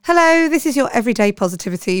Hello, this is your Everyday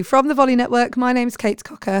Positivity from the Volley Network. My name's Kate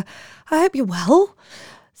Cocker. I hope you're well.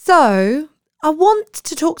 So, I want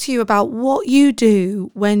to talk to you about what you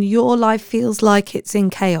do when your life feels like it's in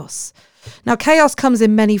chaos. Now, chaos comes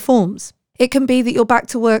in many forms. It can be that you're back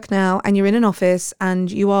to work now and you're in an office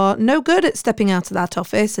and you are no good at stepping out of that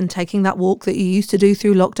office and taking that walk that you used to do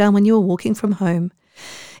through lockdown when you were walking from home.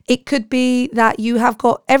 It could be that you have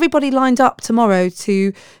got everybody lined up tomorrow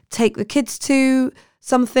to take the kids to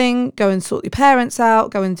something, go and sort your parents out,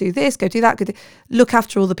 go and do this, go do that, look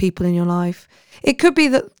after all the people in your life. It could be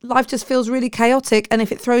that life just feels really chaotic, and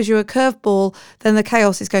if it throws you a curveball, then the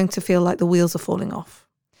chaos is going to feel like the wheels are falling off.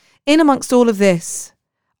 In amongst all of this,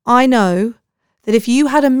 I know that if you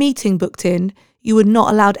had a meeting booked in, you would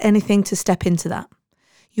not allow anything to step into that.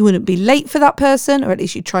 You wouldn't be late for that person, or at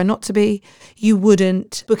least you try not to be. You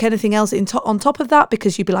wouldn't book anything else on top of that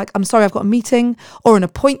because you'd be like, I'm sorry, I've got a meeting or an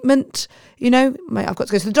appointment. I've got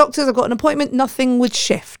to go to the doctors, I've got an appointment. Nothing would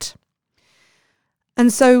shift.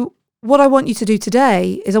 And so what I want you to do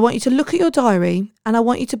today is I want you to look at your diary and I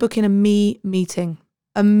want you to book in a me meeting.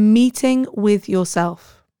 A meeting with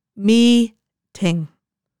yourself. Meeting.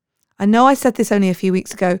 I know I said this only a few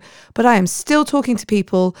weeks ago, but I am still talking to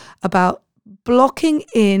people about blocking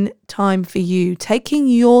in time for you, taking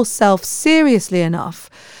yourself seriously enough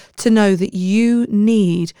to know that you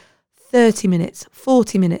need 30 minutes,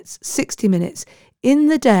 40 minutes, 60 minutes in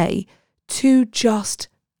the day to just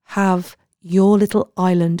have your little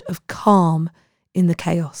island of calm in the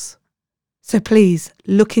chaos. So please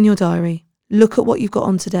look in your diary, look at what you've got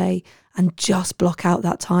on today and just block out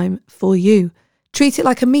that time for you. Treat it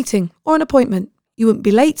like a meeting or an appointment. You wouldn't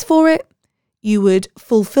be late for it. You would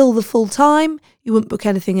fulfill the full time. You wouldn't book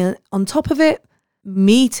anything on top of it.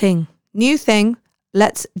 Meeting. New thing.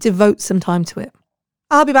 Let's devote some time to it.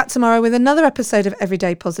 I'll be back tomorrow with another episode of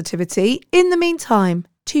Everyday Positivity. In the meantime,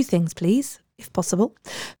 2 things, please, if possible.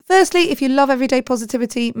 Firstly, if you love Everyday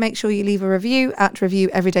Positivity, make sure you leave a review at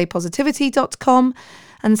revieweverydaypositivity.com.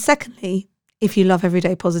 And secondly, if you love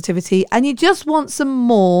Everyday Positivity and you just want some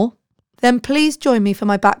more, then please join me for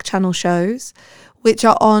my back channel shows, which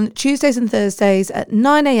are on Tuesdays and Thursdays at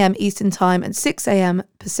 9 a.m. Eastern Time and 6 a.m.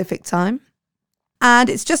 Pacific Time. And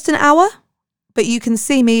it's just an hour, but you can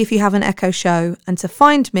see me if you have an Echo show. And to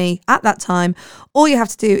find me at that time, all you have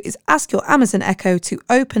to do is ask your Amazon Echo to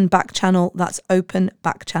open back channel. That's open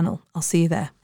back channel. I'll see you there.